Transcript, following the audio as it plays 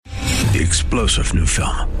The explosive new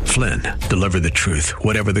film, Flynn, deliver the truth,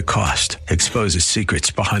 whatever the cost. Exposes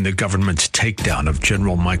secrets behind the government's takedown of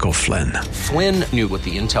General Michael Flynn. Flynn knew what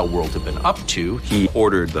the intel world had been up to. He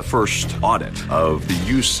ordered the first audit of the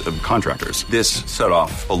use of contractors. This set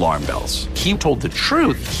off alarm bells. He told the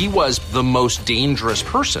truth. He was the most dangerous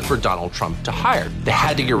person for Donald Trump to hire. They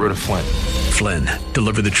had to get rid of Flynn. Flynn,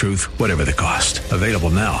 deliver the truth, whatever the cost. Available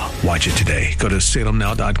now. Watch it today. Go to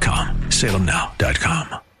salemnow.com.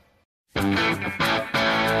 salemnow.com.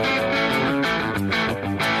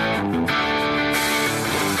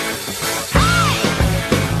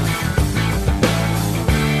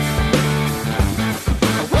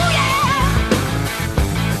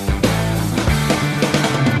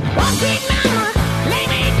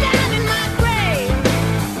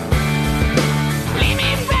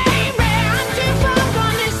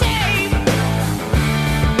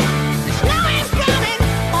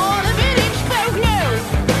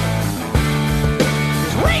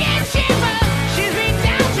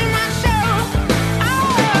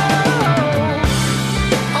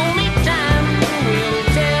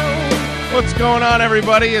 What's going on,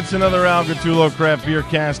 everybody? It's another Al Gattullo Craft Beer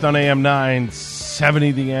Cast on AM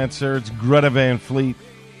 970 The Answer. It's Greta Van Fleet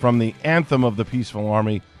from the Anthem of the Peaceful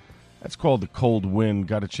Army. That's called The Cold Wind.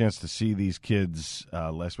 Got a chance to see these kids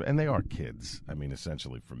last week. And they are kids,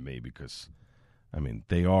 essentially for me, because,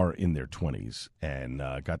 they are in their 20s. And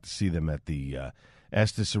got to see them at the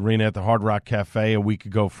Estes Arena at the Hard Rock Cafe a week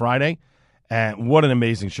ago Friday. And what an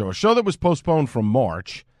amazing show. A show that was postponed from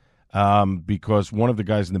March. Because one of the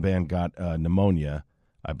guys in the band got pneumonia,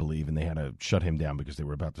 I believe, and they had to shut him down because they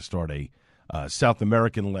were about to start a South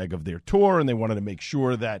American leg of their tour, and they wanted to make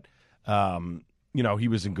sure that, he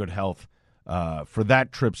was in good health for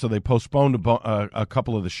that trip. So they postponed a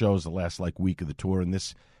couple of the shows the last, week of the tour, and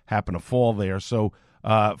this happened to fall there. So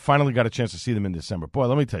finally got a chance to see them in December. Boy,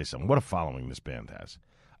 let me tell you something. What a following this band has.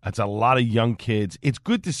 It's a lot of young kids. It's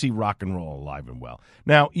good to see rock and roll alive and well.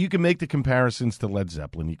 Now, you can make the comparisons to Led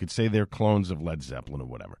Zeppelin. You could say they're clones of Led Zeppelin or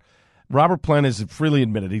whatever. Robert Plant has freely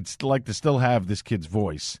admitted he'd like to still have this kid's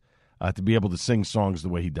voice to be able to sing songs the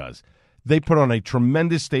way he does. They put on a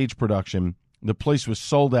tremendous stage production. The place was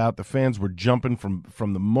sold out. The fans were jumping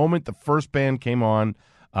from the moment the first band came on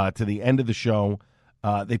to the end of the show.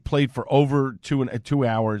 They played for over 2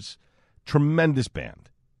 hours. Tremendous band.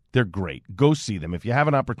 They're great. Go see them. If you have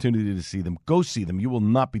an opportunity to see them, go see them. You will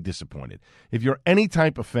not be disappointed. If you're any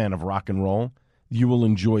type of fan of rock and roll, you will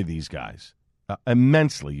enjoy these guys.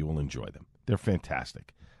 Immensely, you will enjoy them. They're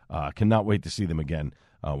fantastic. Cannot wait to see them again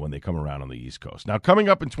when they come around on the East Coast. Now, coming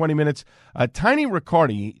up in 20 minutes, Tiny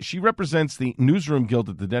Riccardi, she represents the Newsroom Guild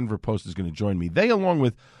at the Denver Post, is going to join me. They, along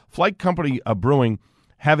with Flight Company Brewing,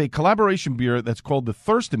 have a collaboration beer that's called the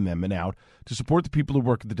Thirst Amendment out to support the people who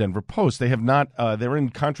work at the Denver Post. They have not, they're in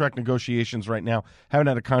contract negotiations right now, haven't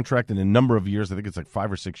had a contract in a number of years. I think it's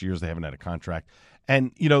 5 or 6 years they haven't had a contract.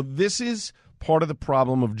 And, this is part of the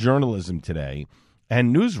problem of journalism today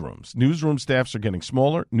and newsrooms. Newsroom staffs are getting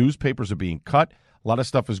smaller. Newspapers are being cut. A lot of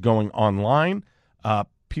stuff is going online.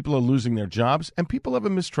 People are losing their jobs, and people have a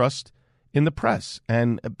mistrust in the press.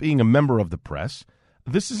 And being a member of the press,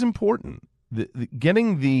 this is important.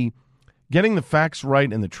 Getting the facts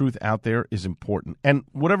right and the truth out there is important. And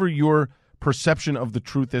whatever your perception of the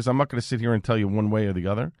truth is, I'm not going to sit here and tell you one way or the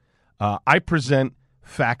other. I present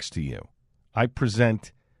facts to you. I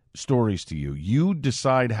present stories to you. You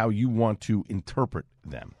decide how you want to interpret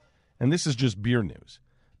them. And this is just beer news,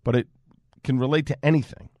 but it can relate to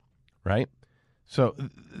anything, right? So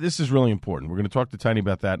this is really important. We're going to talk to Tiny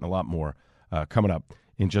about that and a lot more coming up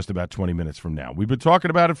in just about 20 minutes from now. We've been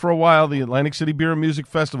talking about it for a while, the Atlantic City Beer and Music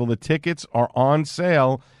Festival. The tickets are on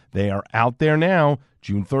sale. They are out there now,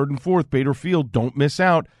 June 3rd and 4th, Bader Field. Don't miss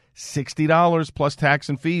out. $60 plus tax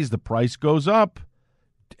and fees. The price goes up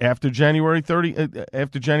after January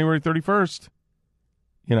 31st.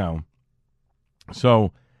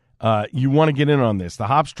 So you want to get in on this. The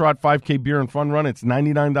Hops Trot 5K Beer and Fun Run, it's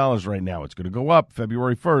 $99 right now. It's going to go up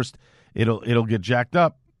February 1st. It'll get jacked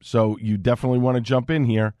up. So you definitely want to jump in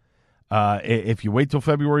here. If you wait till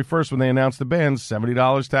February 1st when they announce the bands,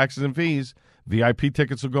 $70 taxes and fees. VIP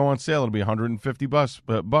tickets will go on sale. It'll be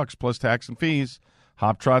 $150 bucks plus tax and fees.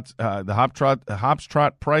 The Hops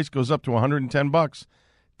Trot price goes up to $110.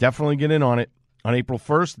 Definitely get in on it. On April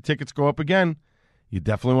 1st, the tickets go up again. You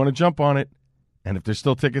definitely want to jump on it. And if there's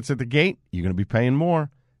still tickets at the gate, you're going to be paying more.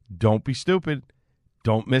 Don't be stupid.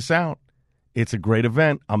 Don't miss out. It's a great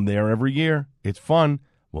event. I'm there every year. It's fun.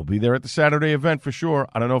 We'll be there at the Saturday event for sure.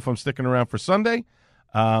 I don't know if I'm sticking around for Sunday,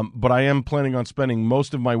 but I am planning on spending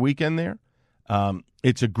most of my weekend there.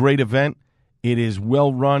 It's a great event. It is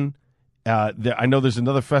well run. I know there's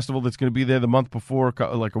another festival that's going to be there the month before,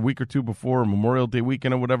 like a week or two before Memorial Day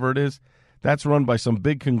weekend or whatever it is. That's run by some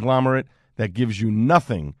big conglomerate that gives you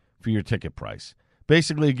nothing for your ticket price.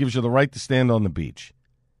 Basically, it gives you the right to stand on the beach,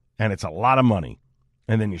 and it's a lot of money.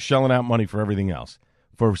 And then you're shelling out money for everything else.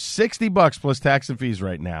 For $60 plus tax and fees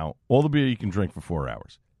right now, all the beer you can drink for 4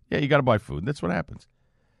 hours. Yeah, you got to buy food. That's what happens.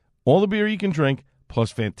 All the beer you can drink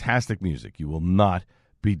plus fantastic music. You will not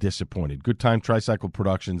be disappointed. Good Time Tricycle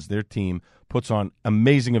Productions, their team, puts on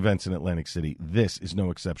amazing events in Atlantic City. This is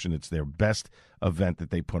no exception. It's their best event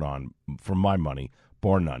that they put on, for my money,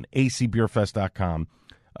 bar none. acbeerfest.com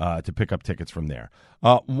to pick up tickets from there.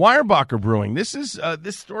 Weyerbacher Brewing.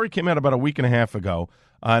 This story came out about a week and a half ago,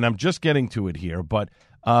 and I'm just getting to it here, but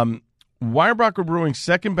Weyerbacher Brewing's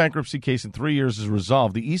second bankruptcy case in 3 years is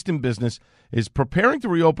resolved. The Easton business is preparing to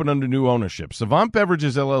reopen under new ownership. Savant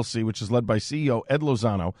Beverages, LLC, which is led by CEO Ed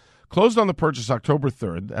Lozano, closed on the purchase October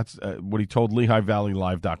 3rd. That's what he told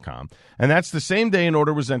LehighValleyLive.com. And that's the same day an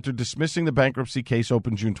order was entered dismissing the bankruptcy case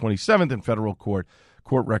opened June 27th in federal court.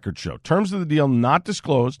 Court records show. Terms of the deal not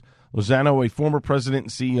disclosed. Lozano, a former president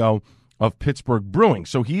and CEO of Pittsburgh Brewing.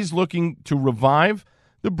 So he's looking to revive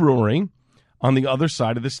the brewery on the other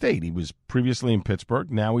side of the state. He was previously in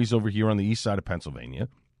Pittsburgh. Now he's over here on the east side of Pennsylvania.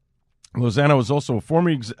 Lozano is also a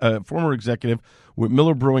former executive with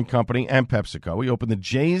Miller Brewing Company and PepsiCo. He opened the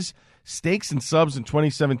Jay's Steaks and Subs in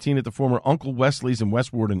 2017 at the former Uncle Wesley's in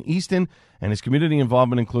Westward and Easton, and his community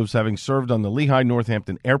involvement includes having served on the Lehigh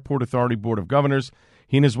Northampton Airport Authority Board of Governors.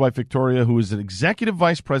 He and his wife, Victoria, who is an executive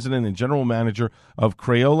vice president and general manager of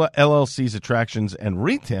Crayola LLC's Attractions and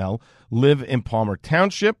Retail, live in Palmer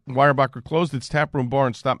Township. Weyerbacher closed its taproom bar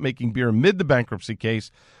and stopped making beer amid the bankruptcy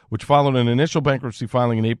case, which followed an initial bankruptcy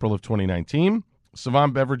filing in April of 2019.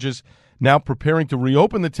 Savant Beverages now preparing to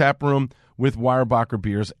reopen the taproom with Weyerbacher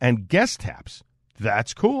beers and guest taps.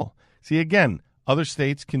 That's cool. See, again, other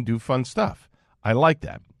states can do fun stuff. I like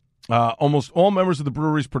that. Almost all members of the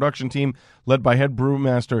brewery's production team, led by head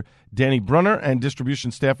brewmaster Danny Brunner and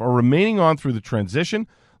distribution staff, are remaining on through the transition.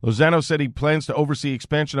 Lozano said he plans to oversee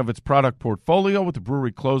expansion of its product portfolio. With the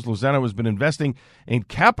brewery closed, Lozano has been investing in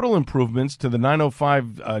capital improvements to the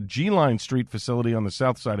 905 G-Line Street facility on the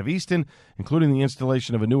south side of Easton, including the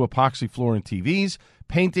installation of a new epoxy floor and TVs,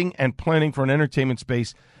 painting, and planning for an entertainment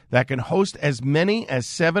space that can host as many as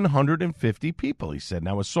 750 people, he said.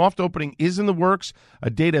 Now, a soft opening is in the works. A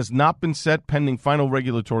date has not been set pending final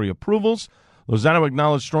regulatory approvals. Lozano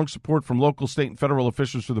acknowledged strong support from local, state, and federal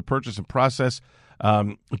officials for the purchase and process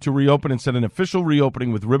to reopen, and said an official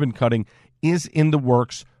reopening with ribbon cutting is in the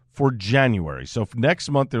works for January. So next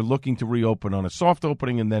month, they're looking to reopen on a soft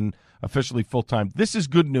opening and then officially full-time. This is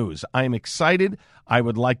good news. I am excited. I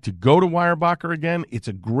would like to go to Weyerbacher again. It's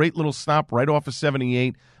a great little stop right off of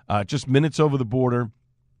 78, just minutes over the border.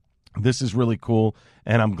 This is really cool,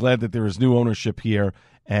 and I'm glad that there is new ownership here,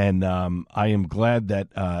 and I am glad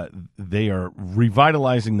that they are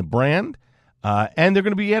revitalizing the brand, and they're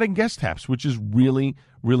going to be adding guest taps, which is really,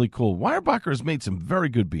 really cool. Weyerbacher has made some very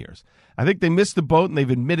good beers. I think they missed the boat, and they've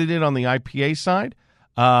admitted it on the IPA side,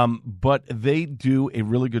 but they do a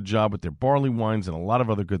really good job with their barley wines and a lot of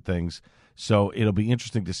other good things. So it'll be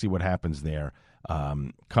interesting to see what happens there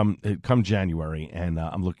come January, and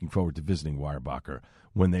I'm looking forward to visiting Weyerbacher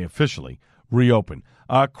when they officially reopen.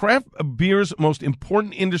 Craft beer's most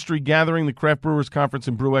important industry gathering, the Craft Brewers Conference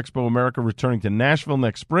and Brew Expo America, returning to Nashville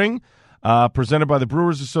next spring. Presented by the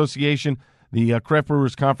Brewers Association, the Craft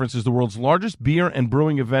Brewers Conference is the world's largest beer and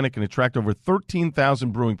brewing event. It can attract over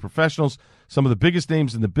 13,000 brewing professionals, some of the biggest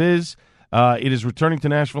names in the biz. It is returning to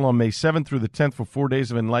Nashville on May 7th through the 10th for 4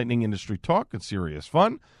 days of enlightening industry talk and serious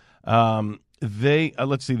fun.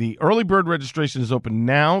 Let's see, the early bird registration is open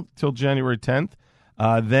now till January 10th.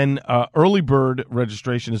 Then early bird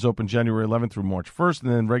registration is open January 11th through March 1st,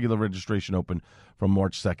 and then regular registration open from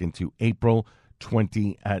March 2nd to April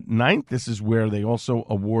 29th. This is where they also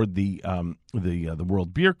award the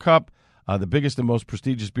World Beer Cup, the biggest and most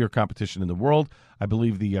prestigious beer competition in the world. I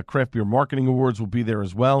believe the Craft Beer Marketing Awards will be there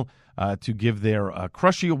as well to give their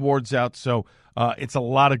Crushy Awards out. So it's a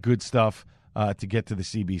lot of good stuff to get to the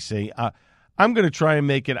CBC. I'm going to try and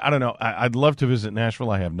make it. I don't know. I'd love to visit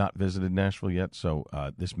Nashville. I have not visited Nashville yet, so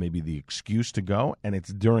this may be the excuse to go. And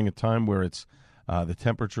it's during a time where it's the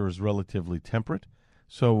temperature is relatively temperate.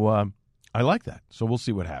 So I like that. So we'll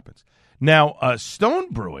see what happens. Now,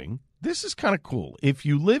 Stone Brewing, this is kind of cool. If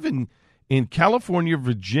you live in California,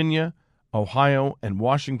 Virginia, Ohio, and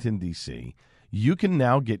Washington, D.C., you can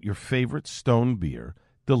now get your favorite Stone beer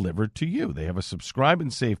delivered to you. They have a subscribe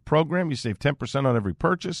and save program. You save 10% on every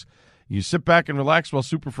purchase. You sit back and relax while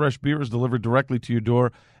super fresh beer is delivered directly to your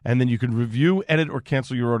door, and then you can review, edit, or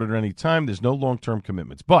cancel your order at any time. There's no long-term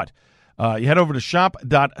commitments. But you head over to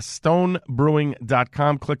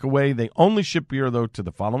shop.stonebrewing.com. Click away. They only ship beer, though, to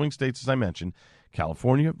the following states, as I mentioned: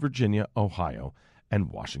 California, Virginia, Ohio,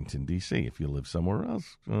 and Washington, D.C. If you live somewhere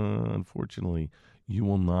else, unfortunately, you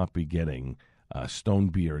will not be getting Stone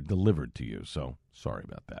beer delivered to you. So sorry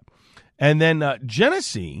about that. And then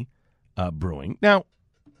Genesee Brewing. Now,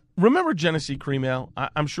 remember Genesee Cream Ale?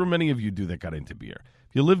 I'm sure many of you do that got into beer.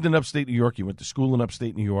 If you lived in upstate New York, you went to school in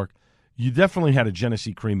upstate New York, you definitely had a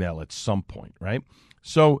Genesee Cream Ale at some point, right?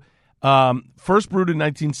 So first brewed in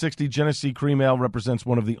 1960, Genesee Cream Ale represents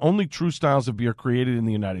one of the only true styles of beer created in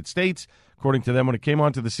the United States. According to them, when it came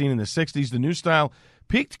onto the scene in the 60s, the new style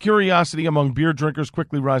piqued curiosity among beer drinkers,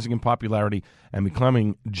 quickly rising in popularity and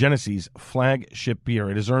becoming Genesee's flagship beer.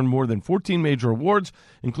 It has earned more than 14 major awards,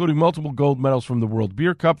 including multiple gold medals from the World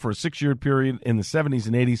Beer Cup for a 6-year period in the 70s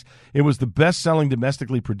and 80s. It was the best-selling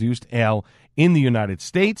domestically produced ale in the United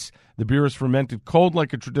States. The beer is fermented cold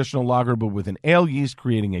like a traditional lager, but with an ale yeast,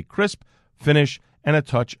 creating a crisp finish and a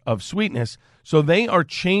touch of sweetness. So they are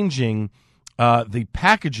changing the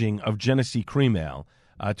packaging of Genesee Cream Ale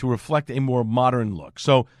to reflect a more modern look.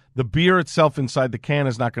 So the beer itself inside the can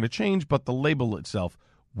is not going to change, but the label itself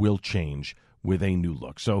will change with a new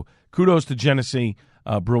look. So kudos to Genesee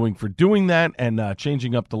Brewing for doing that and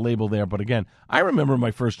changing up the label there. But again, I remember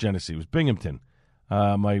my first Genesee. It was Binghamton.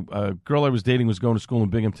 My girl I was dating was going to school in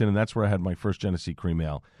Binghamton, and that's where I had my first Genesee Cream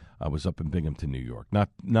Ale. I was up in Binghamton, New York. Not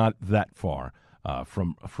that far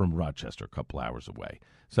from Rochester, a couple hours away.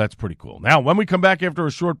 So that's pretty cool. Now, when we come back after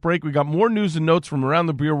a short break, we got more news and notes from around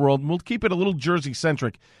the beer world, and we'll keep it a little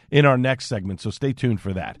Jersey-centric in our next segment, so stay tuned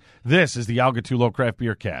for that. This is the Al Gattullo Craft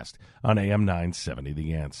Beer Cast on AM 970,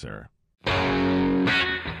 The Answer.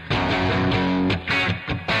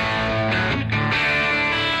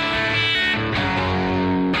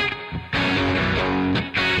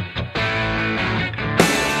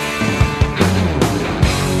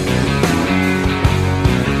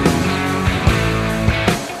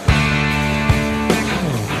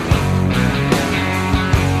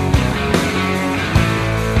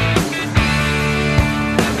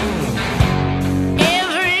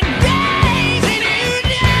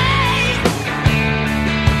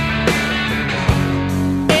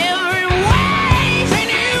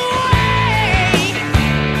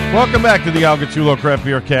 Welcome back to the Al Gattullo Craft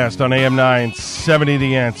Beer Cast on AM 970,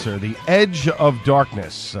 The Answer. The Edge of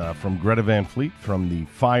Darkness from Greta Van Fleet from the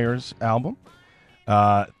Fires album.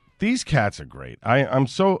 These cats are great. I'm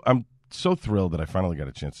so thrilled that I finally got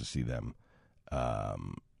a chance to see them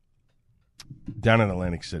down in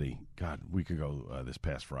Atlantic City, a week ago this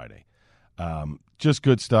past Friday. Just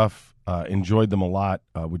good stuff. Enjoyed them a lot.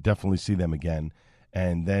 Would definitely see them again.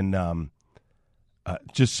 And then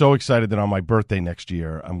just so excited that on my birthday next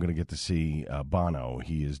year, I'm going to get to see Bono.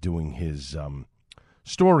 He is doing his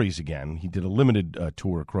stories again. He did a limited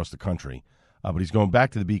tour across the country, but he's going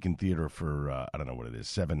back to the Beacon Theater for, I don't know what it is,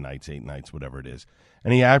 7 nights, 8 nights, whatever it is.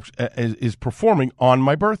 And he is performing on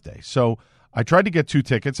my birthday. So I tried to get 2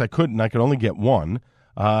 tickets. I couldn't. I could only get 1,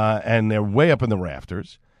 and they're way up in the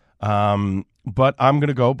rafters. But I'm going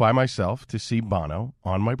to go by myself to see Bono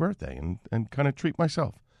on my birthday and kind of treat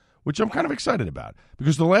myself, which I'm kind of excited about,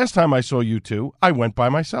 because the last time I saw U2, I went by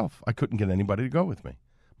myself. I couldn't get anybody to go with me.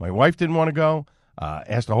 My wife didn't want to go,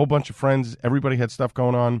 asked a whole bunch of friends. Everybody had stuff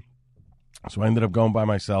going on, so I ended up going by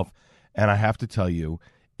myself, and I have to tell you,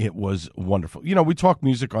 it was wonderful. You know, we talk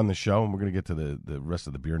music on the show, and we're going to get to the rest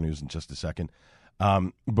of the beer news in just a second,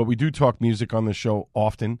 but we do talk music on the show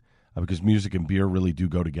often because music and beer really do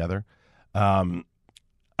go together. I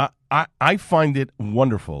find it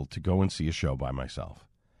wonderful to go and see a show by myself.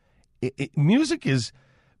 Music is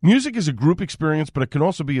a group experience, but it can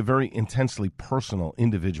also be a very intensely personal,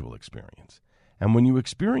 individual experience. And when you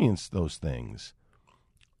experience those things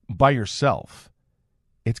by yourself,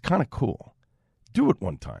 it's kind of cool. Do it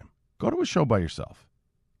one time. Go to a show by yourself.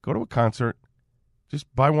 Go to a concert. Just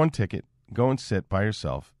buy 1 ticket. Go and sit by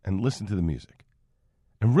yourself and listen to the music.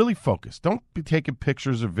 And really focus. Don't be taking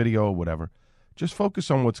pictures or video or whatever. Just focus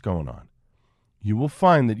on what's going on. You will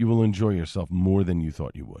find that you will enjoy yourself more than you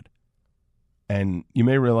thought you would. And you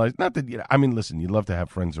may realize, not that, listen, you'd love to have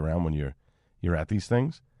friends around when you're at these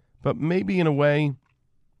things, but maybe in a way,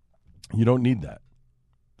 you don't need that.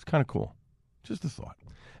 It's kind of cool. Just a thought.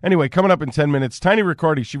 Anyway, coming up in 10 minutes, Tiny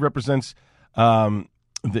Riccardi, she represents,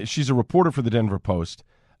 she's a reporter for the Denver Post,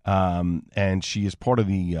 and she is part of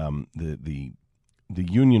the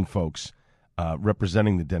union folks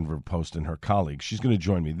representing the Denver Post and her colleagues. She's going to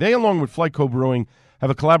join me. They, along with Flyco Brewing, have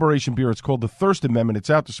a collaboration beer. It's called the Thirst Amendment. It's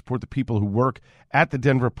out to support the people who work at the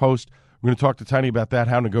Denver Post. We're going to talk to Tiny about that,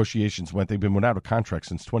 how negotiations went. They've been without a contract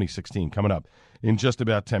since 2016, coming up in just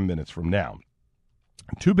about 10 minutes from now.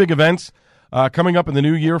 Two big events coming up in the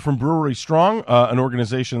new year from Brewery Strong, an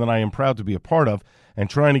organization that I am proud to be a part of, and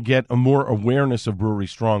trying to get a more awareness of Brewery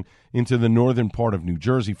Strong into the northern part of New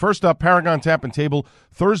Jersey. First up, Paragon Tap and Table,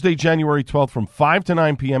 Thursday, January 12th from 5 to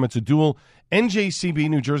 9 p.m. It's a dual NJCB,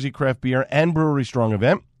 New Jersey Craft Beer, and Brewery Strong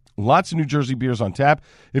event. Lots of New Jersey beers on tap.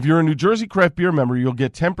 If you're a New Jersey Craft Beer member, you'll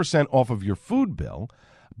get 10% off of your food bill,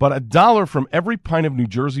 but $1 from every pint of New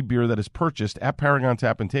Jersey beer that is purchased at Paragon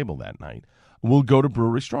Tap and Table that night will go to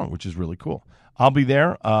Brewery Strong, which is really cool. I'll be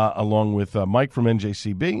there along with Mike from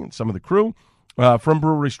NJCB and some of the crew from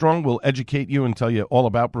Brewery Strong. We'll educate you and tell you all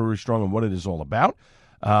about Brewery Strong and what it is all about,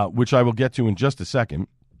 which I will get to in just a second.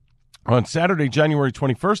 On Saturday, January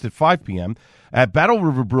 21st at 5 p.m. at Battle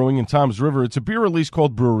River Brewing in Toms River, it's a beer release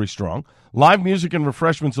called Brewery Strong. Live music and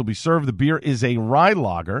refreshments will be served. The beer is a rye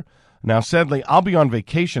lager. Now, sadly, I'll be on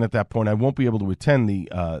vacation at that point. I won't be able to attend the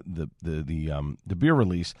beer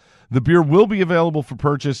release. The beer will be available for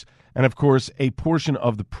purchase, and of course, a portion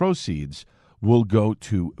of the proceeds will go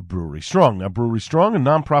to Brewery Strong. Now, Brewery Strong, a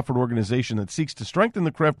nonprofit organization that seeks to strengthen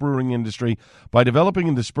the craft brewing industry by developing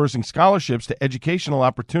and dispersing scholarships to educational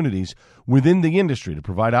opportunities within the industry to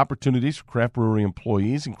provide opportunities for craft brewery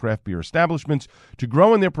employees and craft beer establishments to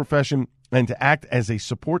grow in their profession and to act as a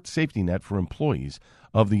support safety net for employees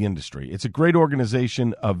of the industry. It's a great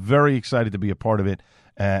organization. Very excited to be a part of it,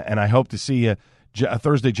 and I hope to see you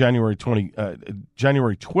Thursday, January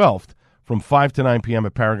 12th, from 5 to 9 p.m.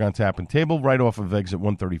 at Paragon Tap and Table, right off of exit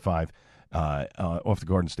 135 off the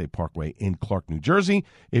Garden State Parkway in Clark, New Jersey.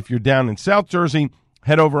 If you're down in South Jersey,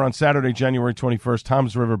 head over on Saturday, January 21st,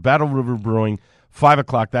 Toms River, Battle River Brewing, 5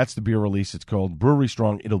 o'clock. That's the beer release. It's called Brewery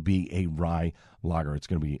Strong. It'll be a rye lager. It's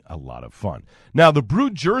going to be a lot of fun. Now, the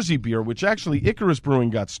Brewed Jersey beer, which actually Icarus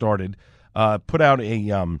Brewing got started, put out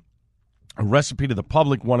a recipe to the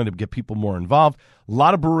public, wanted to get people more involved. A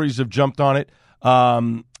lot of breweries have jumped on it.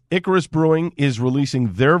 Icarus Brewing is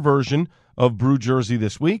releasing their version of Brewed Jersey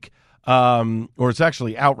this week, or it's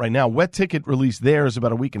actually out right now. Wet Ticket released theirs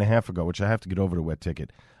about a week and a half ago, which I have to get over to Wet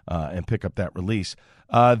Ticket and pick up that release.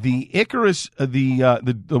 The Icarus,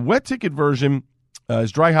 the Wet Ticket version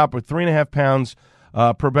is dry hop with 3.5 pounds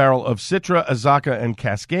per barrel of Citra, Azacca, and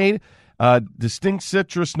Cascade. Distinct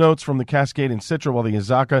citrus notes from the Cascade and Citra, while the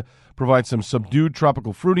Azacca provides some subdued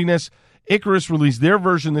tropical fruitiness. Icarus released their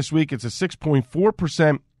version this week. It's a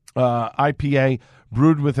 6.4% IPA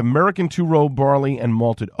brewed with American two-row barley and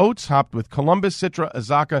malted oats, hopped with Columbus, Citra,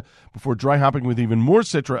 Azacca, before dry hopping with even more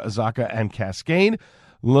Citra, Azacca, and Cascade.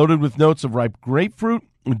 Loaded with notes of ripe grapefruit,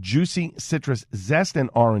 juicy citrus zest,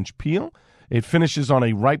 and orange peel. It finishes on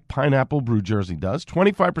a ripe pineapple, Brew Jersey does.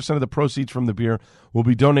 25% of the proceeds from the beer will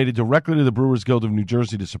be donated directly to the Brewers Guild of New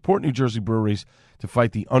Jersey to support New Jersey breweries to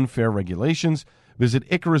fight the unfair regulations. Visit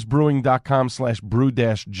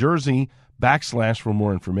IcarusBrewing.com/brew-jersey/ for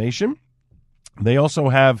more information. They also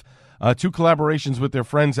have 2 collaborations with their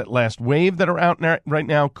friends at Last Wave that are out right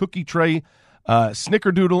now. Cookie Tray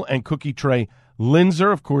Snickerdoodle and Cookie Tray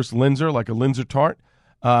Linzer. Of course, Linzer, like a Linzer tart.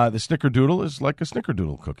 The Snickerdoodle is like a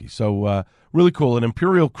Snickerdoodle cookie. So really cool. An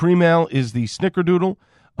Imperial Cream Ale is the Snickerdoodle.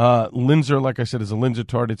 Linzer, like I said, is a Linzer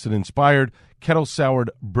tart. It's an inspired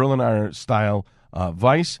kettle-soured Berliner style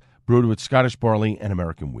Weiss, brewed with Scottish barley and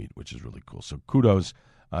American wheat, which is really cool. So kudos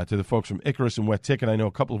to the folks from Icarus and Wet Ticket. I know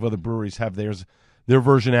a couple of other breweries have their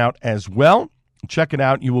version out as well. Check it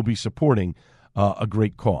out. You will be supporting a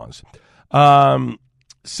great cause.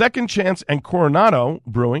 Second Chance and Coronado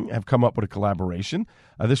Brewing have come up with a collaboration.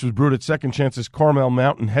 This was brewed at Second Chance's Carmel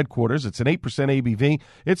Mountain headquarters. It's an 8% ABV.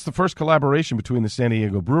 It's the first collaboration between the San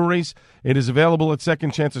Diego breweries. It is available at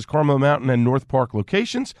Second Chance's Carmel Mountain and North Park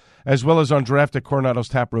locations, as well as on draft at Coronado's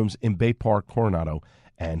tap rooms in Bay Park, Coronado,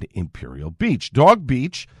 and Imperial Beach. Dog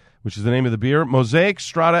Beach, which is the name of the beer, Mosaic,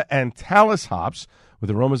 Strata, and Talus hops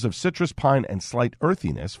with aromas of citrus, pine, and slight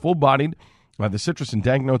earthiness. Full-bodied, the citrus and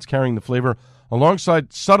dank notes carrying the flavor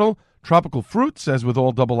alongside subtle tropical fruits. As with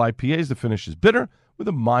all double IPAs, the finish is bitter with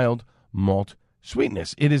a mild malt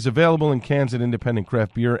sweetness. It is available in cans at independent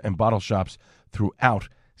craft beer and bottle shops throughout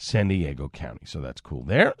San Diego County. So that's cool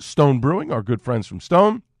there. Stone Brewing, our good friends from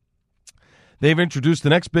Stone. They've introduced the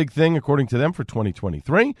next big thing, according to them, for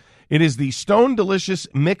 2023. It is the Stone Delicious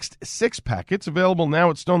Mixed 6-Pack. It's available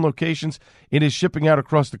now at Stone locations. It is shipping out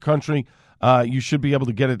across the country. You should be able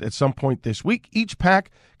to get it at some point this week. Each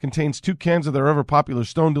pack contains 2 cans of their ever-popular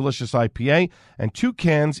Stone Delicious IPA and 2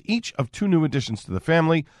 cans each of 2 new additions to the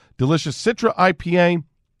family. Delicious Citra IPA,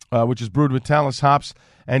 which is brewed with Talus hops,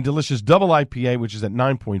 and Delicious Double IPA, which is at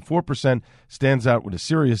 9.4%, stands out with a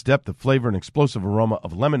serious depth of flavor and explosive aroma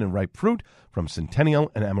of lemon and ripe fruit from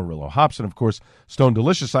Centennial and Amarillo hops. And, of course, Stone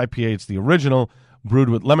Delicious IPA, it's the original, brewed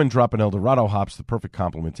with lemon drop and Eldorado hops, the perfect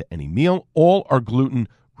complement to any meal. All are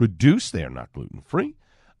gluten-reduced. They are not gluten-free.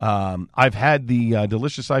 I've had the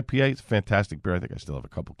Delicious IPA. It's a fantastic beer. I think I still have a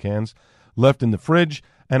couple cans left in the fridge.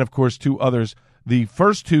 And, of course, 2 others. The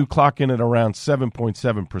first 2 clock in at around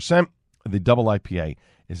 7.7%. The double IPA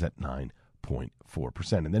is at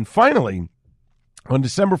 9.4%. And then finally, on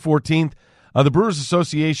December 14th, the Brewers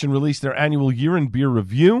Association released their annual year-in-beer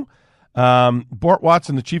review. Bart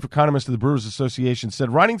Watson, the chief economist of the Brewers Association,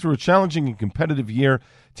 said, riding through a challenging and competitive year,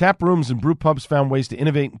 tap rooms and brew pubs found ways to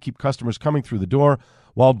innovate and keep customers coming through the door,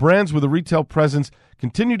 while brands with a retail presence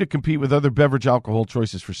continue to compete with other beverage alcohol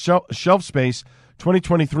choices for shelf space.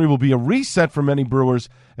 2023 will be a reset for many brewers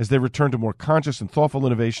as they return to more conscious and thoughtful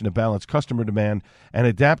innovation to balance customer demand and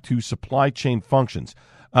adapt to supply chain functions.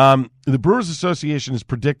 The Brewers Association is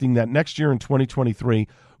predicting that next year in 2023,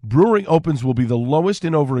 brewery opens will be the lowest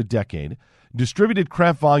in over a decade. Distributed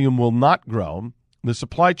craft volume will not grow. The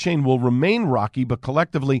supply chain will remain rocky, but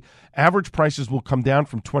collectively, average prices will come down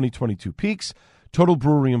from 2022 peaks. Total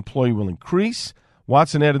brewery employee will increase.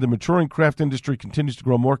 Watson added the maturing craft industry continues to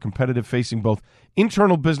grow more competitive, facing both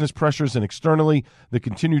internal business pressures and externally the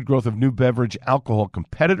continued growth of new beverage alcohol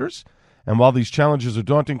competitors. And while these challenges are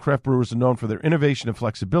daunting, craft brewers are known for their innovation and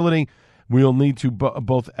flexibility. We'll need to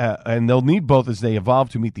both, and they'll need both as they evolve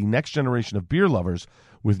to meet the next generation of beer lovers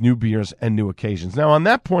with new beers and new occasions. Now, on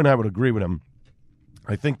that point, I would agree with him.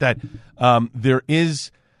 I think that there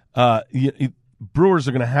is brewers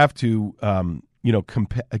are going to have to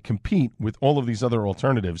compete with all of these other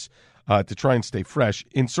alternatives to try and stay fresh.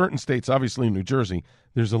 In certain states, obviously in New Jersey,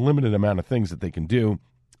 there's a limited amount of things that they can do.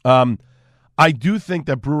 I do think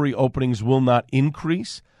that brewery openings will not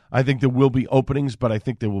increase. I think there will be openings, but I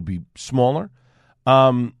think they will be smaller.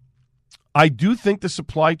 I do think the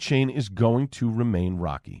supply chain is going to remain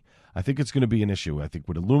rocky. I think it's going to be an issue. I think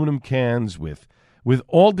with aluminum cans, with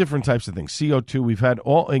all different types of things, CO2, we've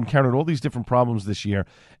encountered all these different problems this year,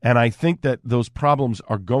 and I think that those problems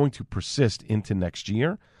are going to persist into next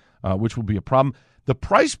year, which will be a problem. The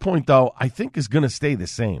price point, though, I think is going to stay the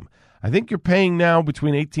same. I think you're paying now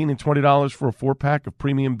between $18 and $20 for a 4-pack of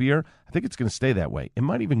premium beer. I think it's going to stay that way. It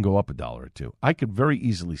might even go up $1 or $2. I could very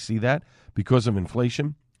easily see that because of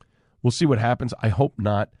inflation. We'll see what happens. I hope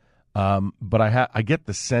not, but I get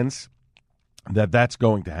the sense that that's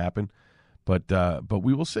going to happen. But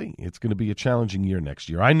we will see. It's going to be a challenging year next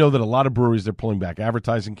year. I know that a lot of breweries, they're pulling back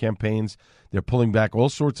advertising campaigns. They're pulling back all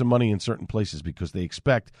sorts of money in certain places because they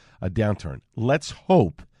expect a downturn. Let's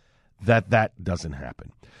hope that doesn't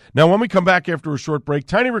happen. Now, when we come back after a short break,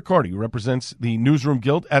 Tiny Riccardi, who represents the Newsroom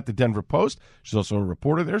Guild at the Denver Post, she's also a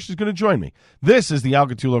reporter there. She's going to join me. This is the Al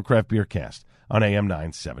Gattullo Craft Beer Cast on AM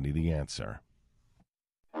 970, The Answer.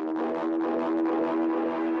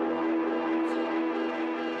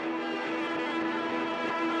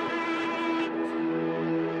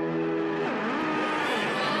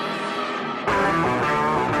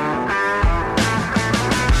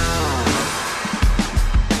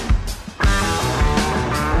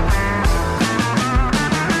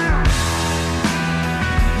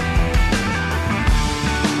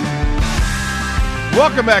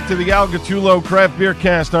 Welcome back to the Al Gattullo Craft Beer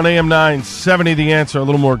Cast on AM 970, The Answer. A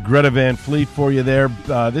little more Greta Van Fleet for you there.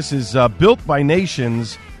 This is Built by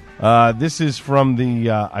Nations. This is from the new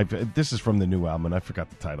album, and I forgot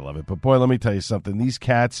the title of it. But, boy, let me tell you something. These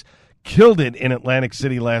cats killed it in Atlantic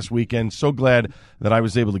City last weekend. So glad that I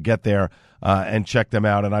was able to get there and check them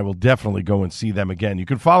out, and I will definitely go and see them again. You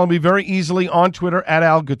can follow me very easily on Twitter at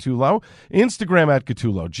Al Gattullo, Instagram at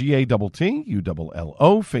Gattullo, Gattullo,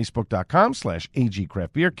 Facebook.com/AG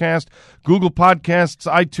Craft Beer Cast, Google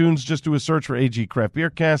Podcasts, iTunes, just do a search for AG Craft Beer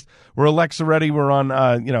Cast. We're Alexa ready. We're on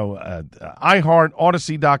iHeart,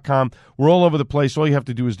 Odyssey.com. We're all over the place. All you have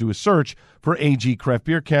to do is do a search for AG Craft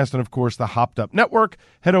Beer Cast, and of course the Hopped Up Network.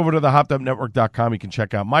 Head over to the hoppedupnetwork.com. You can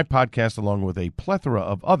check out my podcast along with a plethora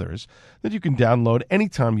of others that you can download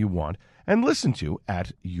anytime you want and listen to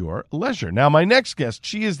at your leisure. Now, my next guest,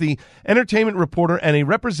 she is the entertainment reporter and a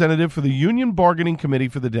representative for the Union Bargaining Committee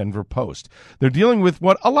for the Denver Post. They're dealing with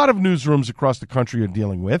what a lot of newsrooms across the country are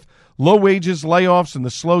dealing with: low wages, layoffs, and the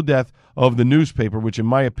slow death of the newspaper, which in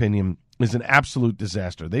my opinion is an absolute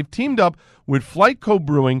disaster. They've teamed up with Flight Co.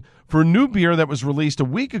 Brewing for a new beer that was released a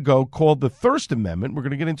week ago called the Thirst Amendment. We're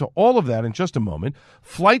going to get into all of that in just a moment.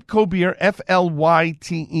 Flight Co. Beer,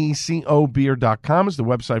 FLYTECO beer.com is the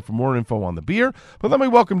website for more info on the beer. But let me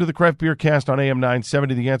welcome to the Craft Beer Cast on AM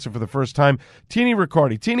 970, The Answer, for the first time, Teeny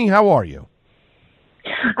Riccardi. Teeny, how are you?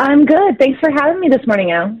 I'm good. Thanks for having me this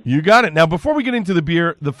morning, Al. You got it. Now, before we get into the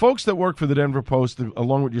beer, the folks that work for the Denver Post,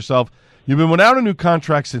 along with yourself, you've been without a new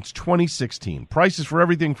contract since 2016. Prices for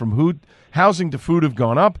everything from housing to food have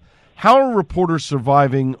gone up. How are reporters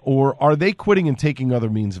surviving, or are they quitting and taking other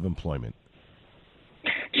means of employment?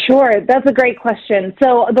 Sure. That's a great question.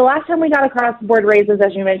 So the last time we got across-the-board raises,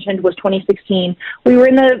 as you mentioned, was 2016. We were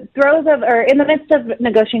in the midst of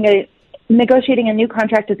negotiating a new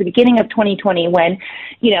contract at the beginning of 2020 when,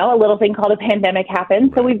 a little thing called a pandemic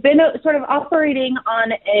happened. So we've been sort of operating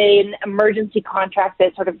on an emergency contract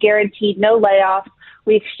that sort of guaranteed no layoffs.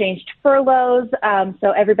 We exchanged furloughs. So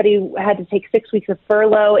everybody had to take 6 weeks of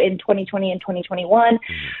furlough in 2020 and 2021.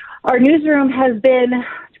 Our newsroom has been,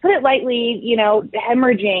 to put it lightly,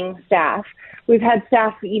 hemorrhaging staff. We've had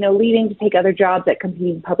staff, leaving to take other jobs at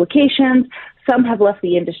competing publications. Some have left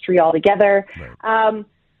the industry altogether. Right.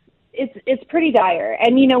 It's pretty dire.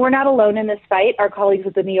 And, we're not alone in this fight. Our colleagues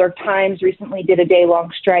at the New York Times recently did a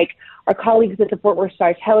day-long strike. Our colleagues at the Fort Worth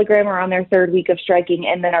Star-Telegram are on their third week of striking,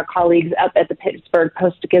 and then our colleagues up at the Pittsburgh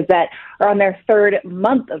Post-Gazette are on their third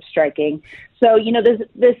month of striking. So,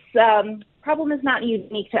 this problem is not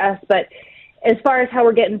unique to us, but as far as how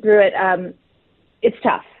we're getting through it, it's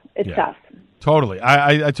tough. It's tough. Totally.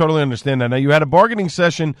 I totally understand that. Now, you had a bargaining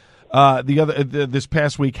session this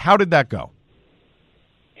past week. How did that go?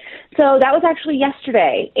 So that was actually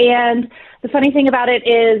yesterday. And the funny thing about it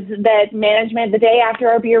is that management, the day after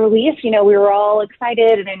our beer release, we were all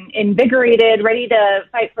excited and invigorated, ready to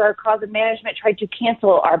fight for our cause, and management tried to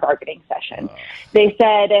cancel our bargaining session. They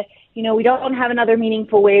said, we don't have another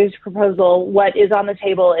meaningful wage proposal. What is on the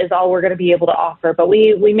table is all we're going to be able to offer. But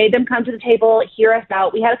we made them come to the table, hear us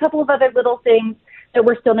out. We had a couple of other little things that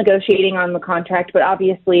we're still negotiating on the contract, but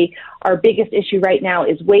obviously our biggest issue right now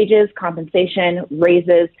is wages, compensation,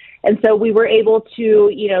 raises. And so we were able to,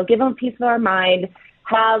 give them a piece of our mind,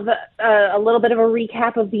 have a little bit of a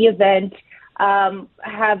recap of the event,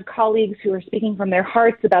 have colleagues who are speaking from their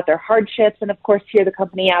hearts about their hardships, and of course hear the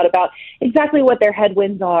company out about exactly what their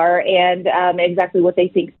headwinds are and exactly what they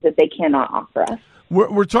think that they cannot offer us.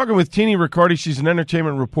 We're talking with Teeny Riccardi. She's an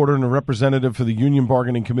entertainment reporter and a representative for the Union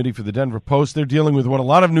Bargaining Committee for the Denver Post. They're dealing with what a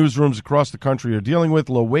lot of newsrooms across the country are dealing with: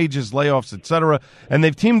 low wages, layoffs, etc. And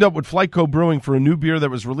they've teamed up with Flight Co. Brewing for a new beer that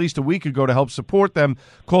was released a week ago to help support them,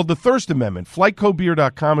 called the Thirst Amendment.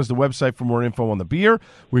 FlightCoBeer.com is the website for more info on the beer.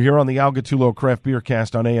 We're here on the Al Gattullo Craft Beer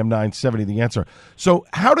Cast on AM 970, The Answer. So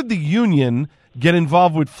how did the union get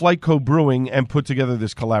involved with Flight Co. Brewing and put together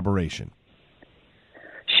this collaboration?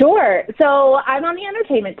 Sure. So I'm on the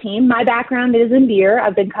entertainment team. My background is in beer.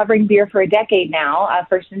 I've been covering beer for a decade now,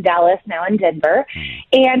 first in Dallas, now in Denver.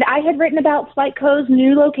 And I had written about Flight Co.'s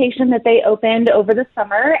new location that they opened over the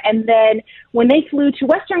summer. And then when they flew to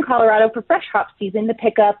Western Colorado for fresh hop season to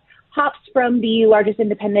pick up hops from the largest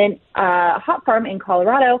independent hop farm in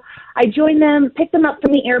Colorado, I joined them, picked them up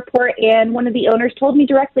from the airport, and one of the owners told me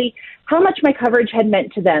directly how much my coverage had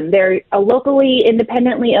meant to them. They're a locally,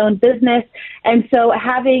 independently owned business, and so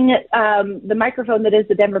having the microphone that is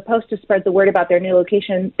the Denver Post to spread the word about their new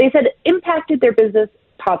location, they said impacted their business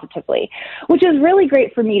positively, which is really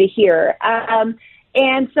great for me to hear.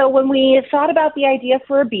 And so when we thought about the idea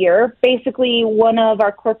for a beer, basically one of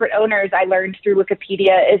our corporate owners, I learned through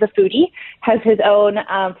Wikipedia, is a foodie, has his own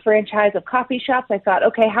franchise of coffee shops. I thought,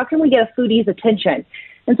 okay, how can we get a foodie's attention?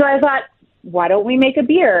 And so I thought, why don't we make a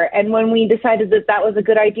beer? And when we decided that that was a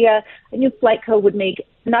good idea, I knew Flight Co. would make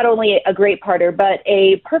not only a great partner, but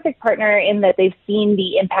a perfect partner in that they've seen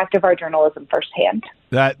the impact of our journalism firsthand.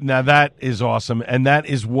 That is awesome. And that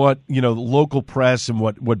is what, local press and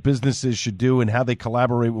what businesses should do and how they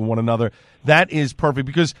collaborate with one another. That is perfect,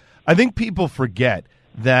 because I think people forget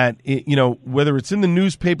that, whether it's in the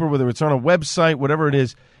newspaper, whether it's on a website, whatever it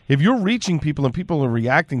is, if you're reaching people and people are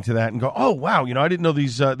reacting to that and go, oh, wow, I didn't know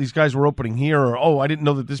these guys were opening here, or, oh, I didn't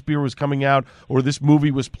know that this beer was coming out, or this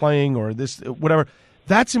movie was playing, or this, whatever,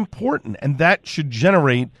 that's important. And that should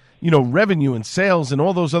generate, revenue and sales and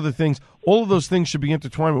all those other things. All of those things should be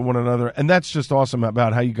intertwined with one another. And that's just awesome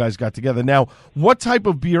about how you guys got together. Now, what type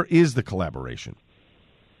of beer is the collaboration?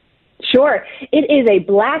 Sure. It is a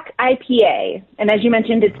black IPA, and as you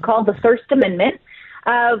mentioned, it's called the First Amendment.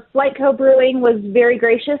 Flightco Brewing was very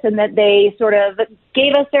gracious in that they sort of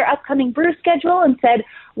gave us their upcoming brew schedule and said,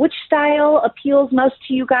 which style appeals most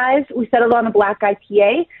to you guys? We settled on a black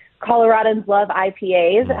IPA. Coloradans love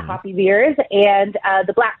IPAs, hoppy beers, and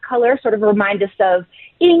the black color sort of reminds us of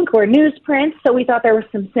ink or newsprint, so we thought there was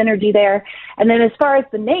some synergy there. And then as far as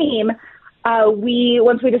the name,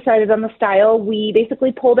 once we decided on the style, we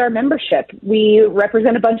basically pulled our membership. We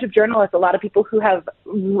represent a bunch of journalists, a lot of people who have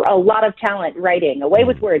a lot of talent writing, away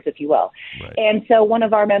with words, if you will. Right. And so one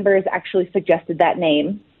of our members actually suggested that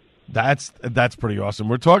name. That's pretty awesome.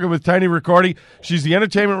 We're talking with Tiny Riccardi. She's the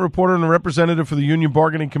entertainment reporter and a representative for the Union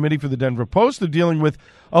Bargaining Committee for the Denver Post. They're dealing with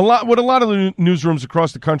what a lot of the newsrooms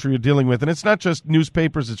across the country are dealing with, and it's not just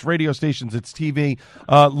newspapers, it's radio stations, it's TV,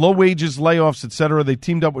 low wages, layoffs, etc. They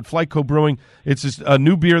teamed up with Flightco Brewing. It's a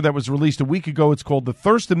new beer that was released a week ago. It's called the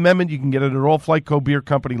Thirst Amendment. You can get it at all Flightco Beer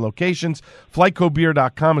Company locations.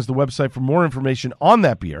 FlightcoBeer.com is the website for more information on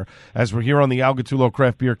that beer, as we're here on the Al Gattullo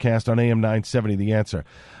Craft Beer Cast on AM 970, The Answer.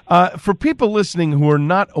 For people listening who are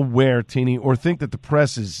not aware, Teeny, or think that the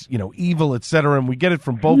press is, evil, et cetera, and we get it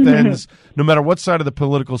from both ends, no matter what side of the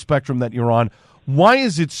political spectrum that you're on, why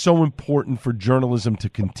is it so important for journalism to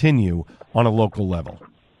continue on a local level?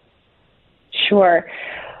 Sure.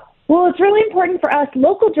 Well, it's really important for us.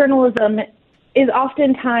 Local journalism is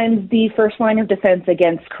oftentimes the first line of defense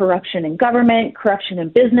against corruption in government, corruption in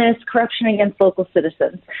business, corruption against local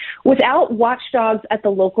citizens. Without watchdogs at the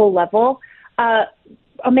local level,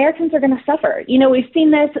 Americans are going to suffer. We've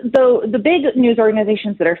seen this, though the big news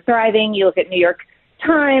organizations that are thriving, you look at New York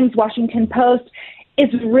Times, Washington Post,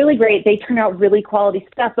 it's really great. They turn out really quality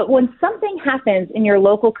stuff. But when something happens in your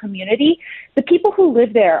local community, the people who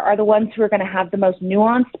live there are the ones who are going to have the most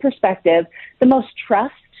nuanced perspective, the most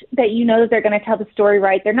trust that that they're going to tell the story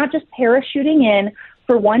right. They're not just parachuting in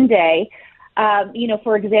for one day.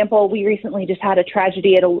 For example, we recently just had a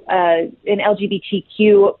tragedy at an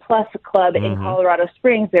LGBTQ plus club in Colorado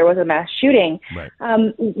Springs. There was a mass shooting. Right.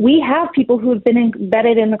 We have people who have been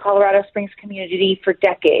embedded in the Colorado Springs community for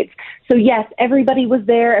decades. So yes, everybody was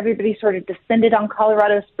there. Everybody sort of descended on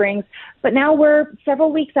Colorado Springs. But now we're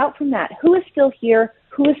several weeks out from that. Who is still here?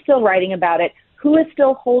 Who is still writing about it? Who is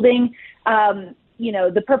still holding,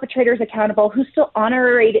 the perpetrators accountable? Who's still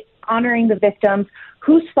honoring the victims?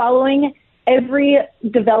 Who's following every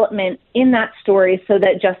development in that story so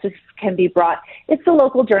that justice can be brought? It's the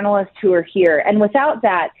local journalists who are here. And without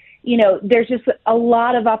that, there's just a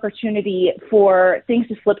lot of opportunity for things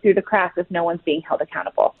to slip through the cracks if no one's being held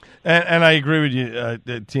accountable. And I agree with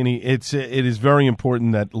you, Teeny. It is very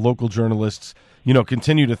important that local journalists,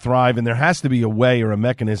 continue to thrive, and there has to be a way or a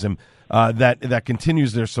mechanism that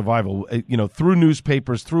continues their survival, through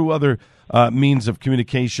newspapers, through other means of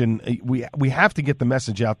communication. We have to get the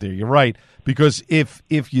message out there. You're right, because if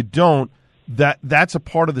you don't, that's a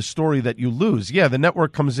part of the story that you lose. Yeah, the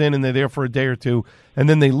network comes in and they're there for a day or two, and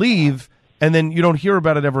then they leave, and then you don't hear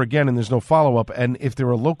about it ever again, and there's no follow-up. And if there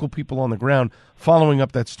are local people on the ground following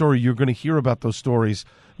up that story, you're going to hear about those stories,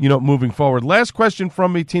 moving forward. Last question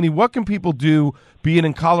from me, Teeny. What can people do, be it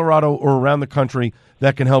in Colorado or around the country,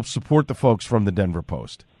 that can help support the folks from the Denver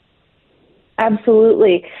Post?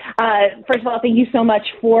 Absolutely. First of all, thank you so much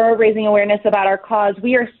for raising awareness about our cause.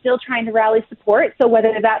 We are still trying to rally support, so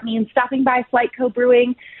whether that means stopping by Flightco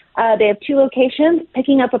Brewing, they have 2 locations,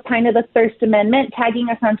 picking up a pint of the Thirst Amendment, tagging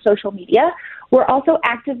us on social media. We're also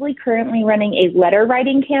actively currently running a letter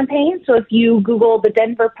writing campaign, so if you Google the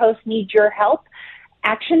Denver Post Needs Your Help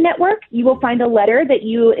Action Network, you will find a letter that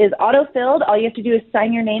is auto-filled. All you have to do is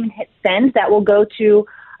sign your name and hit send. That will go to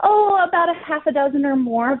about a half a dozen or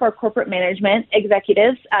more of our corporate management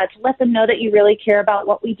executives to let them know that you really care about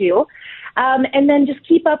what we do. And then just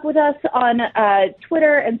keep up with us on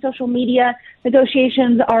Twitter and social media.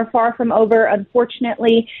 Negotiations are far from over,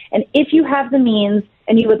 unfortunately. And if you have the means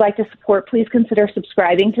and you would like to support, please consider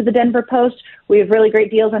subscribing to the Denver Post. We have really great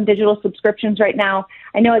deals on digital subscriptions right now.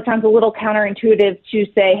 I know it sounds a little counterintuitive to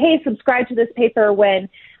say, hey, subscribe to this paper when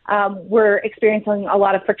we're experiencing a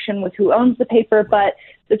lot of friction with who owns the paper, but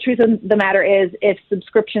the truth of the matter is if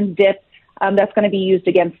subscriptions dip, that's going to be used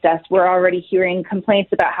against us. We're already hearing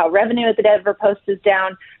complaints about how revenue at the Denver Post is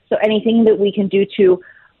down, so anything that we can do to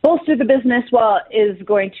bolster the business while is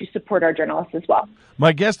going to support our journalists as well.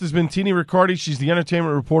 My guest has been Tini Riccardi. She's the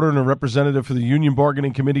entertainment reporter and a representative for the Union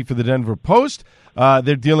Bargaining Committee for the Denver Post.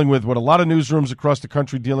 They're dealing with what a lot of newsrooms across the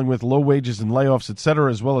country dealing with, low wages and layoffs, et cetera,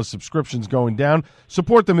 as well as subscriptions going down.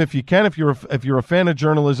 Support them if you can. If you're a fan of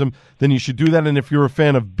journalism, then you should do that. And if you're a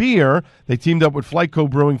fan of beer, they teamed up with Flightco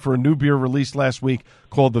Brewing for a new beer released last week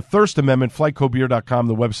called the Thirst Amendment. FlightcoBeer.com,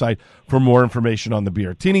 the website for more information on the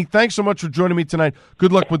beer. Tini, thanks so much for joining me tonight.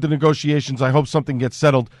 Good luck with the negotiations. I hope something gets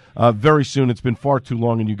settled very soon. It's been far too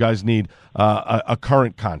long, and you guys need a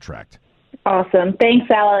current contract. Awesome. Thanks,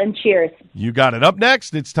 Al, and cheers. You got it. Up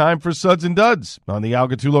next, it's time for Suds and Duds on the Al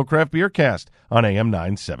Gattullo Craft Beer Cast on AM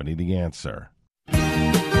 970 The Answer.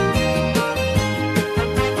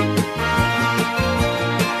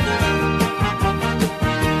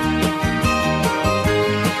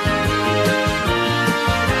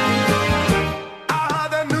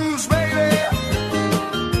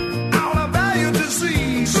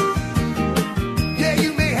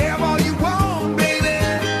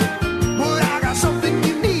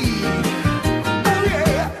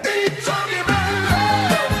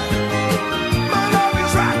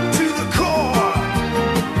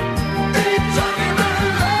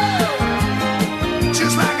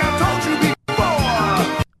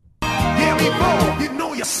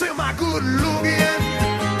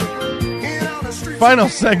 Final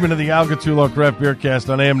segment of the Al Gattullo Craft Beer Cast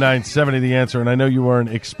on AM 970 The Answer, and I know you weren't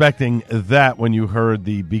expecting that when you heard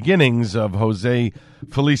the beginnings of Jose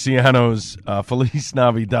Feliciano's Feliz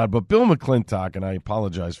Navidad, but Bill McClintock, and I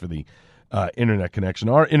apologize for the internet connection.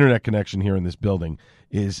 Our internet connection here in this building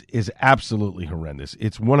is absolutely horrendous.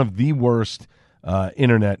 It's one of the worst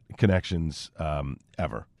internet connections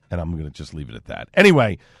ever, and I'm going to just leave it at that.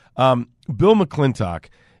 Anyway, Bill McClintock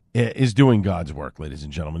is doing God's work, ladies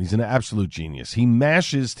and gentlemen. He's an absolute genius. He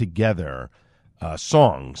mashes together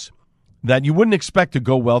songs that you wouldn't expect to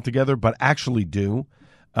go well together, but actually do.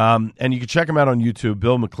 And you can check him out on YouTube,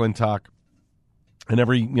 Bill McClintock. And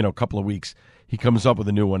every couple of weeks, he comes up with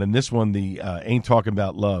a new one. And this one, the Ain't Talking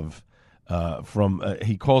About Love,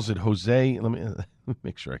 he calls it Jose. Let me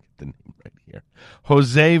make sure I get the name right here.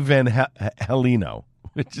 Jose Van Heleno,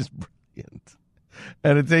 which is brilliant.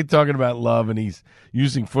 And it's Ain't Talking About Love, and he's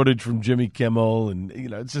using footage from Jimmy Kimmel, and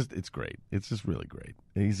it's great. It's just really great.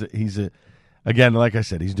 Again, like I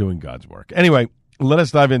said, he's doing God's work. Anyway, let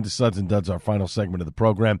us dive into Suds and Duds, our final segment of the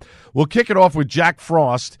program. We'll kick it off with Jack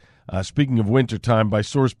Frost. Speaking of wintertime, by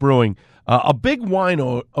Source Brewing, a big wine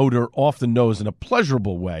odor off the nose in a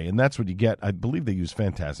pleasurable way, and that's what you get. I believe they use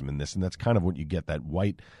Phantasm in this, and that's kind of what you get, that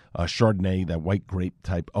white Chardonnay, that white grape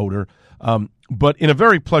type odor, but in a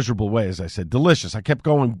very pleasurable way, as I said. Delicious. I kept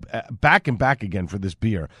going back and back again for this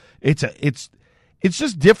beer. It's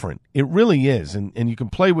just different. It really is, and you can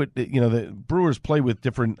play with, the brewers play with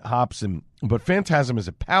different hops, but Phantasm is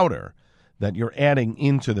a powder that you're adding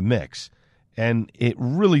into the mix. And it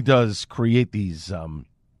really does create these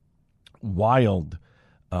wild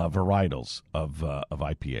varietals of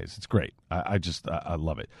IPAs. It's great. I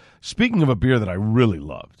love it. Speaking of a beer that I really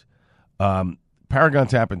loved, Paragon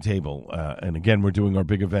Tap and Table, and again, we're doing our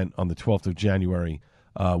big event on the 12th of January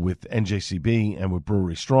with NJCB and with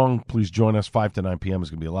Brewery Strong. Please join us, 5 to 9 p.m. There's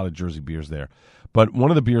going to be a lot of Jersey beers there. But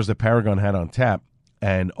one of the beers that Paragon had on tap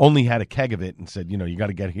and only had a keg of it and said, you got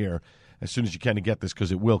to get here as soon as you can to get this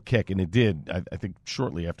because it will kick. And it did, I think,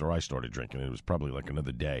 shortly after I started drinking. It was probably like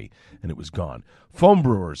another day, and it was gone. Foam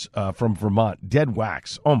Brewers from Vermont, Dead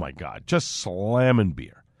Wax. Oh, my God. Just slamming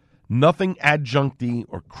beer. Nothing adjuncty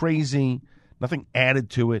or crazy. Nothing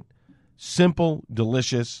added to it. Simple,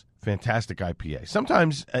 delicious, fantastic IPA.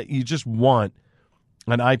 Sometimes you just want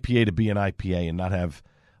an IPA to be an IPA and not have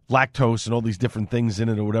lactose and all these different things in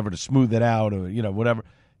it or whatever to smooth it out or, whatever.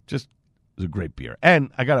 Just a great beer.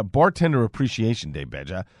 And I got a Bartender Appreciation Day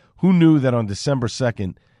badge. Who knew that on December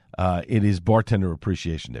 2nd it is Bartender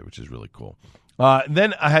Appreciation Day, which is really cool.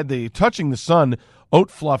 Then I had the Touching the Sun Oat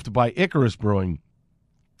Fluffed by Icarus Brewing.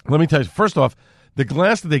 Let me tell you, first off, the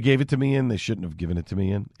glass that they gave it to me in, they shouldn't have given it to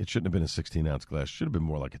me in. It shouldn't have been a 16-ounce glass. It should have been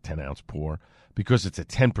more like a 10-ounce pour because it's a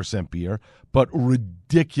 10% beer, but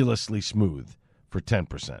ridiculously smooth for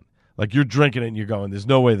 10%. Like you're drinking it and you're going, there's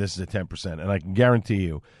no way this is a 10%. And I can guarantee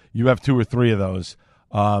you, you have 2 or 3 of those,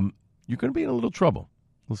 you're going to be in a little trouble,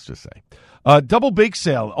 let's just say. Double Bake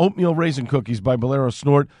Sale, Oatmeal Raisin Cookies by Bolero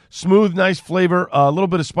Snort. Smooth, nice flavor, a little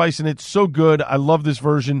bit of spice in it. So good. I love this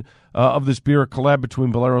version of this beer, a collab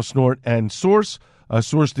between Bolero Snort and Source.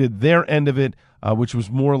 Source did their end of it, which was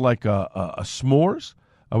more like a s'mores,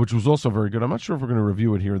 which was also very good. I'm not sure if we're going to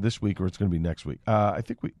review it here this week or it's going to be next week. I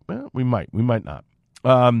think we might not.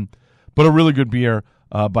 But a really good beer.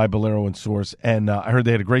 by Bolero and Source. And I heard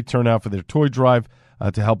they had a great turnout for their toy drive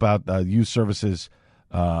to help out youth services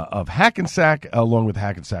of Hackensack, along with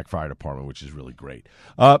Hackensack Fire Department, which is really great.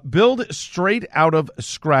 Build straight out of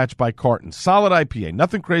scratch by Carton. Solid IPA.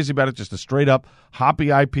 Nothing crazy about it, just a straight-up hoppy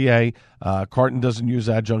IPA. Carton doesn't use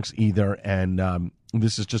adjuncts either, and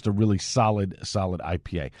this is just a really solid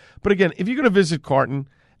IPA. But again, if you're going to visit Carton,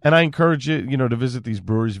 and I encourage you, to visit these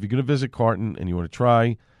breweries. If you're going to visit Carton and you want to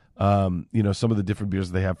try, some of the different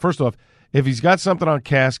beers that they have. First off, if he's got something on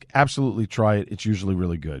cask, absolutely try it. It's usually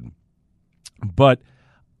really good. But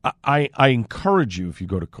I encourage you, if you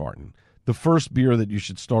go to Carton, the first beer that you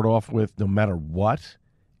should start off with, no matter what,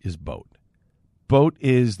 is Boat. Boat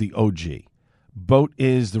is the OG. Boat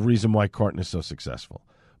is the reason why Carton is so successful.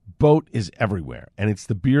 Boat is everywhere, and it's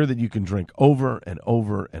the beer that you can drink over and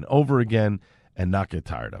over and over again and not get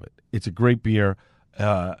tired of it. It's a great beer.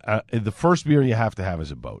 The first beer you have to have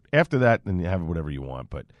is a Boat. After that, then you have whatever you want,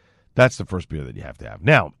 but that's the first beer that you have to have.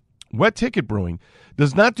 Now, Wet Ticket Brewing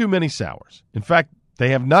does not do many sours. In fact, they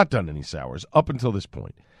have not done any sours up until this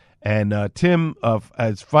point. And Tim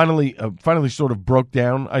has finally sort of broke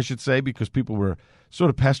down, I should say, because people were sort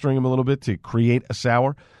of pestering him a little bit to create a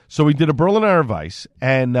sour. So he did a Berliner Weiss,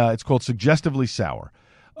 and it's called Suggestively Sour.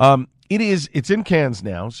 It's in cans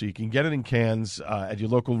now, so you can get it in cans at your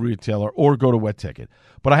local retailer or go to Wet Ticket.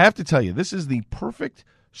 But I have to tell you, this is the perfect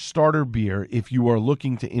starter beer if you are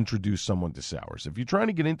looking to introduce someone to sours. If you're trying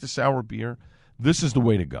to get into sour beer, this is the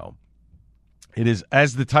way to go. It is,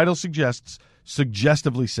 as the title suggests,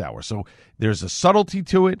 suggestively sour. So there's a subtlety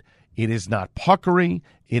to it. It is not puckery.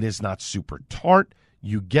 It is not super tart.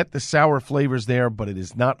 You get the sour flavors there, but it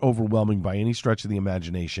is not overwhelming by any stretch of the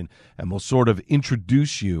imagination, and will sort of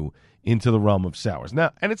introduce you into the realm of sours.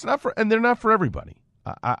 Now, and they're not for everybody.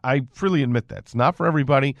 I freely admit that. It's not for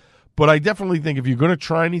everybody, but I definitely think if you're going to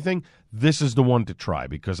try anything, this is the one to try,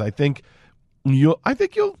 because I think you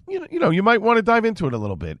might want to dive into it a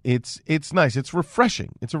little bit. It's nice. It's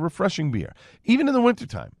refreshing. It's a refreshing beer. Even in the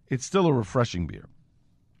wintertime, it's still a refreshing beer.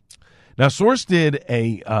 Now, Source did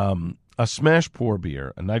a smash pour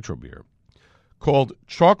beer, a nitro beer, called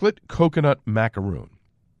Chocolate Coconut Macaroon.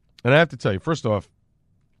 And I have to tell you, first off,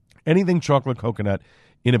 anything chocolate coconut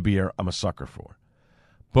in a beer, I'm a sucker for.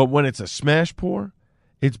 But when it's a smash pour,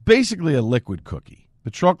 it's basically a liquid cookie.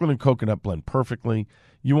 The chocolate and coconut blend perfectly.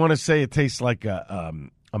 You want to say it tastes like a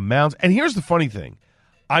Mounds. And here's the funny thing.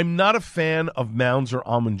 I'm not a fan of Mounds or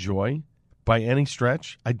Almond Joy by any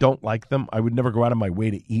stretch. I don't like them. I would never go out of my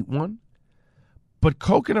way to eat one. But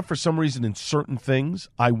coconut, for some reason, in certain things,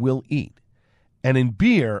 I will eat. And in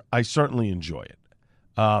beer, I certainly enjoy it.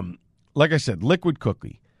 Like I said, liquid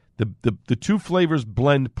cookie. The two flavors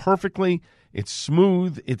blend perfectly. It's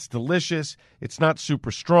smooth. It's delicious. It's not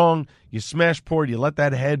super strong. You smash pour it. You let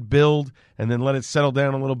that head build and then let it settle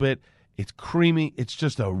down a little bit. It's creamy. It's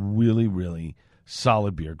just a really, really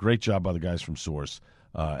solid beer. Great job by the guys from Source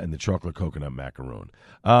and the Chocolate Coconut Macaroon.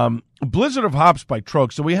 Blizzard of Hops by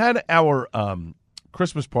Troke. So we had our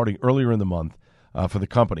Christmas party earlier in the month for the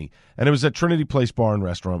company, and it was at Trinity Place Bar and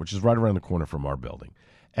Restaurant, which is right around the corner from our building.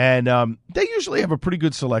 And they usually have a pretty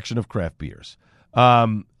good selection of craft beers.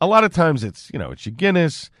 A lot of times it's your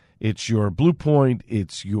Guinness, it's your Blue Point,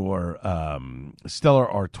 it's your Stella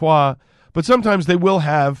Artois, but sometimes they will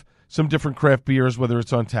have some different craft beers, whether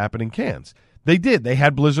it's on tap and in cans. They did. They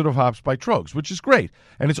had Blizzard of Hops by Trogs, which is great.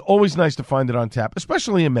 And it's always nice to find it on tap,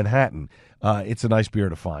 especially in Manhattan. It's a nice beer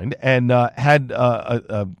to find. And had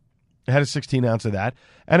a 16-ounce of that,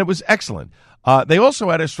 and it was excellent. They also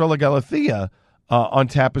had Estrella Galicia on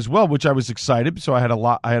tap as well, which I was excited. So I had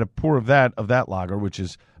a pour of that lager, which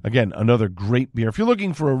is, again, another great beer. If you're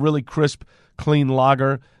looking for a really crisp, clean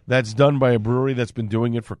lager that's done by a brewery that's been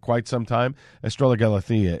doing it for quite some time, Estrella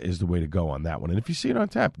Galicia is the way to go on that one. And if you see it on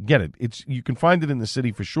tap, get it. You can find it in the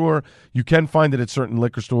city for sure. You can find it at certain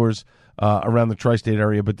liquor stores around the tri-state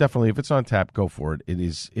area, but definitely if it's on tap, go for it. It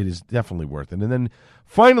is definitely worth it. And then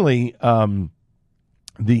finally,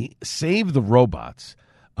 the Save the Robots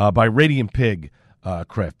by Radiant Pig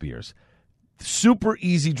craft beers. Super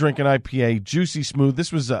easy drinking IPA, juicy, smooth.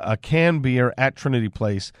 This was a canned beer at Trinity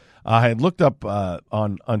Place. I had looked up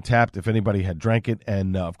on Untappd if anybody had drank it,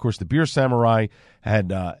 and of course the Beer Samurai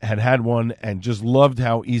had one and just loved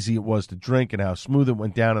how easy it was to drink and how smooth it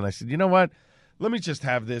went down. And I said, you know what? Let me just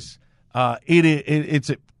have this.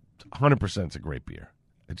 It's 100%. It's a great beer.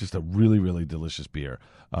 It's just a really, really delicious beer.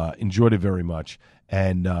 Enjoyed it very much,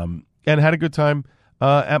 and had a good time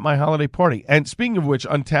at my holiday party. And speaking of which,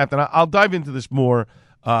 Untappd, and I'll dive into this more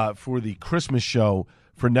for the Christmas show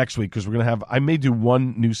for next week, because we're going to have, I may do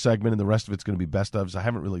one new segment and the rest of it's going to be best ofs. I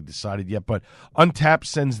haven't really decided yet, but Untappd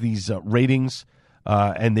sends these ratings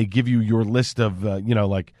and they give you your list of,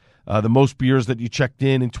 the most beers that you checked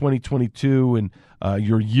in 2022 and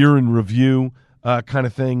your year in review kind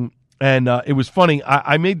of thing. And it was funny.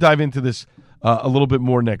 I may dive into this a little bit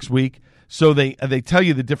more next week. So they tell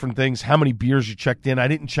you the different things, how many beers you checked in. I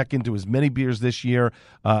didn't check into as many beers this year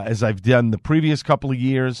as I've done the previous couple of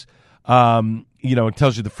years. It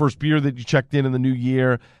tells you the first beer that you checked in the new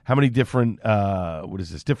year, how many different,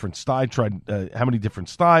 different style, how many different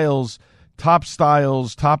styles, top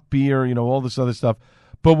beer, all this other stuff.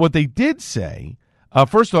 But what they did say,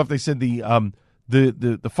 first off, they said the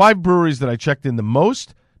 5 breweries that I checked in the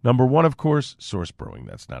most. Number 1, of course, Source Brewing.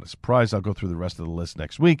 That's not a surprise. I'll go through the rest of the list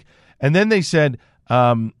next week. And then they said,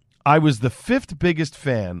 I was the 5th biggest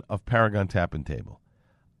fan of Paragon Tap and Table.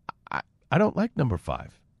 I don't like number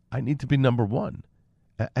 5. I need to be number 1.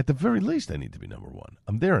 At the very least, I need to be number 1.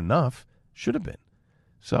 I'm there enough. Should have been.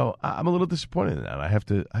 So I'm a little disappointed in that. I have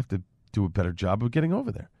to do a better job of getting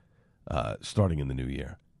over there, starting in the new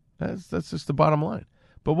year. That's just the bottom line.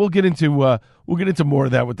 But we'll get into more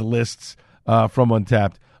of that with the lists from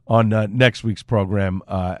Untappd on next week's program.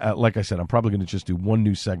 Like I said, I'm probably going to just do one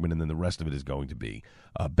new segment, and then the rest of it is going to be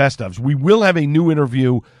best ofs. We will have a new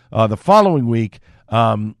interview the following week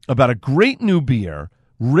about a great new beer,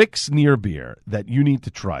 Rick's Near Beer, that you need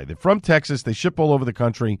to try. They're from Texas. They ship all over the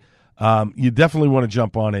country. You definitely want to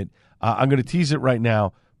jump on it. I'm going to tease it right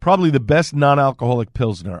now. Probably the best non-alcoholic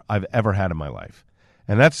Pilsner I've ever had in my life.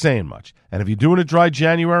 And that's saying much. And if you're doing a dry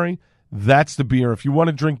January, that's the beer. If you want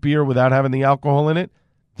to drink beer without having the alcohol in it,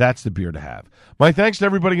 that's the beer to have. My thanks to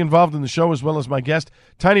everybody involved in the show, as well as my guest,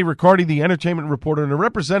 Tiny Riccardi, the entertainment reporter and a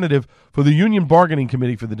representative for the Union Bargaining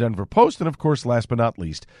Committee for the Denver Post, and, of course, last but not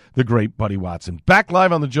least, the great Buddy Watson. Back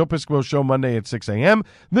live on the Joe Piscopo Show Monday at 6 a.m.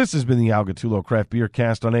 This has been the Al Gattullo Craft Beer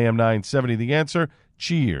Cast on AM 970 The Answer.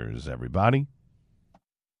 Cheers, everybody.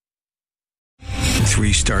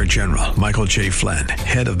 3-star General Michael J. Flynn,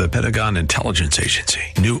 head of the Pentagon Intelligence Agency,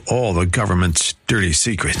 knew all the government's dirty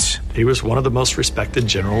secrets. He was one of the most respected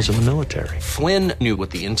generals in the military. Flynn knew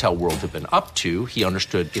what the intel world had been up to. He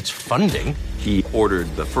understood its funding. He ordered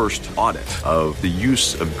the first audit of the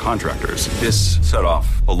use of contractors. This set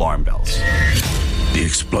off alarm bells. The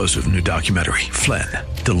explosive new documentary, Flynn,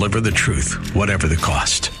 Deliver the Truth, Whatever the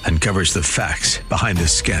Cost, uncovers the facts behind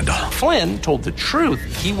this scandal. Flynn told the truth.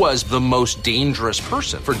 He was the most dangerous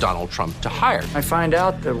person for Donald Trump to hire. I find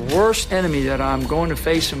out the worst enemy that I'm going to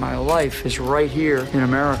face in my life is right here in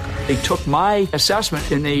America. They took my assessment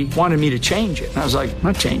and they wanted me to change it. And I was like, I'm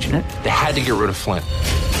not changing it. They had to get rid of Flynn.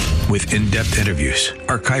 With in-depth interviews,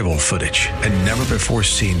 archival footage, and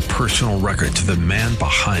never-before-seen personal records of the man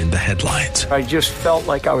behind the headlines. I just felt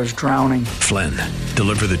like I was drowning. Flynn,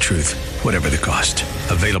 Deliver the Truth, Whatever the Cost.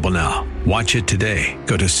 Available now. Watch it today.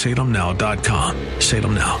 Go to salemnow.com.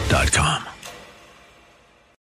 salemnow.com.